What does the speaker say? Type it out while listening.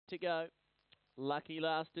to go. Lucky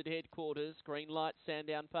Last at headquarters. Green light,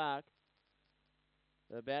 Sandown Park.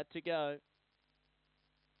 About to go.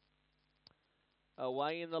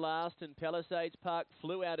 Away in the last, and Palisades Park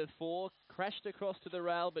flew out of 4, crashed across to the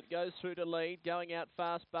rail, but goes through to lead. Going out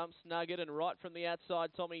fast, Bumps Nugget, and right from the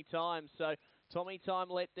outside, Tommy Time. So Tommy Time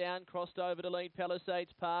let down, crossed over to lead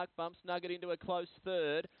Palisades Park. Bumps Nugget into a close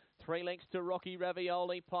third. 3 lengths to Rocky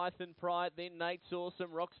Ravioli, Python Pride, then Nate's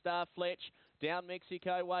Awesome, Rockstar Fletch. Down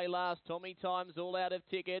Mexico Way last. Tommy Time's all out of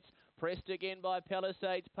tickets. Pressed again by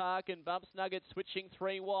Palisades Park, and Bumps Nugget switching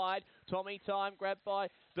 3 wide. Tommy Time grabbed by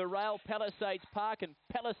the rail, Palisades Park, and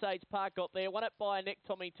Palisades Park got there. Won it by a neck,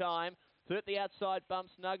 Tommy Time. Third the outside,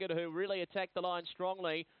 Bumps Nugget, who really attacked the line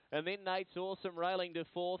strongly. And then Nate's Awesome railing to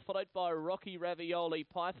 4th, followed by Rocky Ravioli,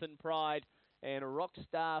 Python Pride, and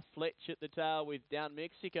Rockstar Fletch at the tail with Down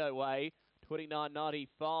Mexico Way,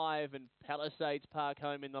 29.95, and Palisades Park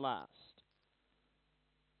home in the last.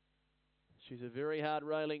 She's a very hard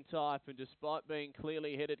railing type, and despite being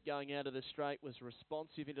clearly headed going out of the straight, was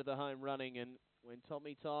responsive into the home running. And when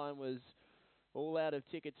Tommy Time was all out of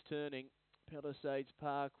tickets turning, Palisades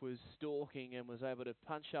Park was stalking and was able to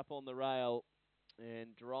punch up on the rail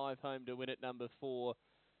and drive home to win at number 4.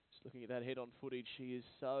 Just looking at that head-on footage, she is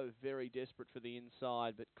so very desperate for the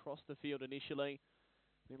inside, but crossed the field initially,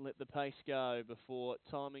 then let the pace go before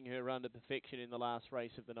timing her run to perfection in the last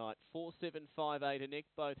race of the night. 4.758 a neck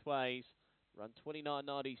both ways. Run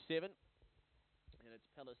 29.97, and it's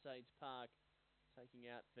Palisades Park taking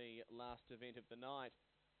out the last event of the night.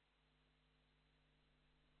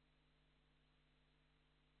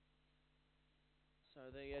 So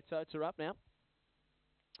the totes are up now.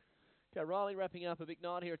 Okay, Riley wrapping up a big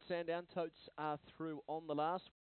night here at Sandown. Totes are through on the last.